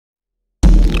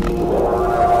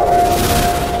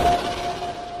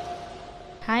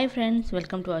Hi friends,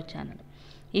 welcome to our channel.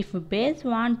 If bears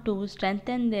want to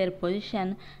strengthen their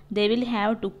position, they will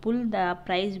have to pull the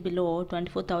price below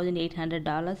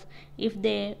 $24,800. If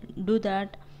they do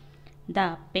that,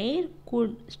 the pair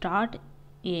could start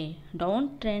a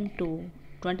downtrend to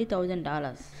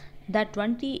 $20,000. The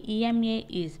 20 EMA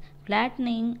is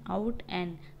flattening out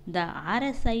and the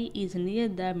RSI is near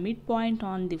the midpoint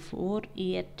on the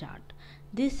 4-year chart.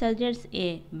 This suggests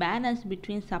a balance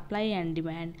between supply and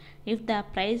demand. If the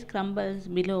price crumbles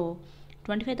below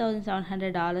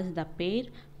 $25,700, the pair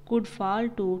could fall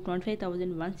to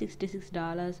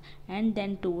 $25,166 and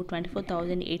then to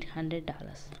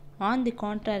 $24,800. On the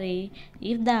contrary,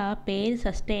 if the pair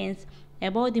sustains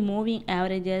above the moving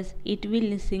averages, it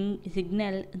will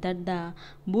signal that the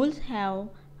bulls have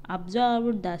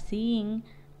absorbed the selling.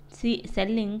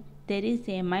 There is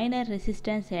a minor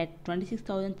resistance at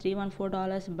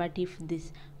 $26,314, but if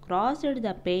this crossed,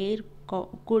 the pair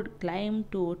could climb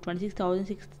to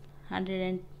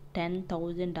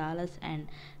 $26,610,000 and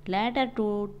later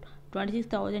to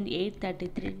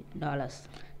 $26,833.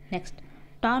 Next,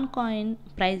 Toncoin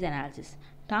price analysis.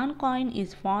 Toncoin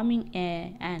is forming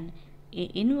an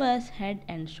inverse head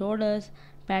and shoulders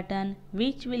pattern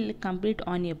which will complete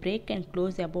on a break and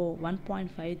close above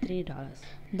 $1.53.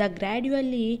 The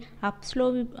gradually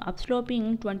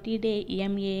upsloping 20-day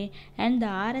EMA and the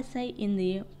RSI in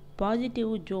the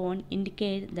positive zone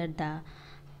indicate that the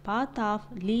path of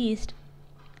least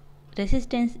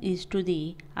resistance is to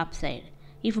the upside.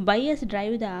 If buyers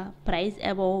drive the price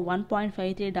above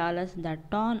 $1.53, the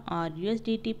TON or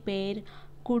USDT pair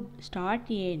could start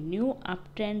a new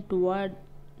uptrend toward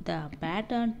the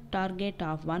pattern target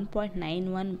of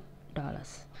 $1.91.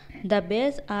 The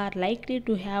bears are likely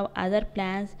to have other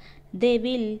plans. They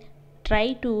will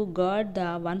try to guard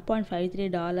the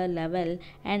 $1.53 level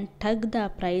and tug the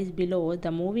price below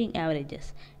the moving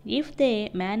averages. If they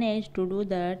manage to do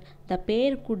that, the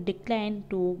pair could decline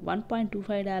to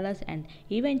 $1.25 and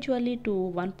eventually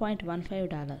to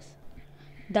 $1.15.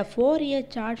 The 4-year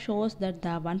chart shows that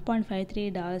the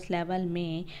 $1.53 level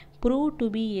may prove to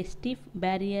be a stiff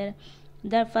barrier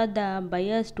for the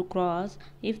buyers to cross.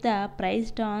 If the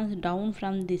price turns down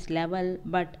from this level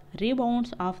but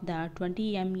rebounds off the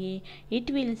 20 EMA,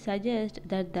 it will suggest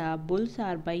that the bulls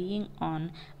are buying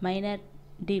on minor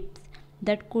dips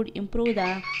that could improve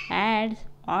the odds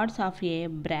of a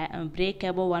break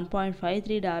above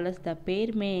 $1.53. The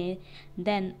pair may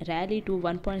then rally to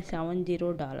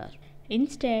 $1.70.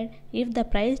 Instead, if the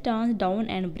price turns down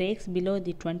and breaks below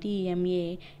the 20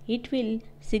 EMA, it will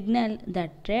signal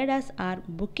that traders are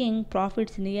booking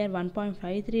profits near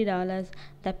 $1.53.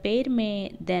 The pair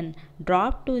may then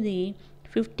drop to the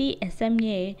 50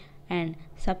 SMA and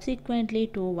subsequently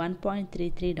to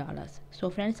 $1.33. So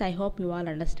friends, I hope you all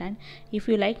understand. If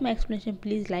you like my explanation,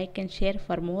 please like and share.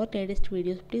 For more latest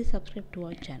videos, please subscribe to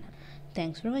our channel.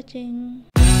 Thanks for watching.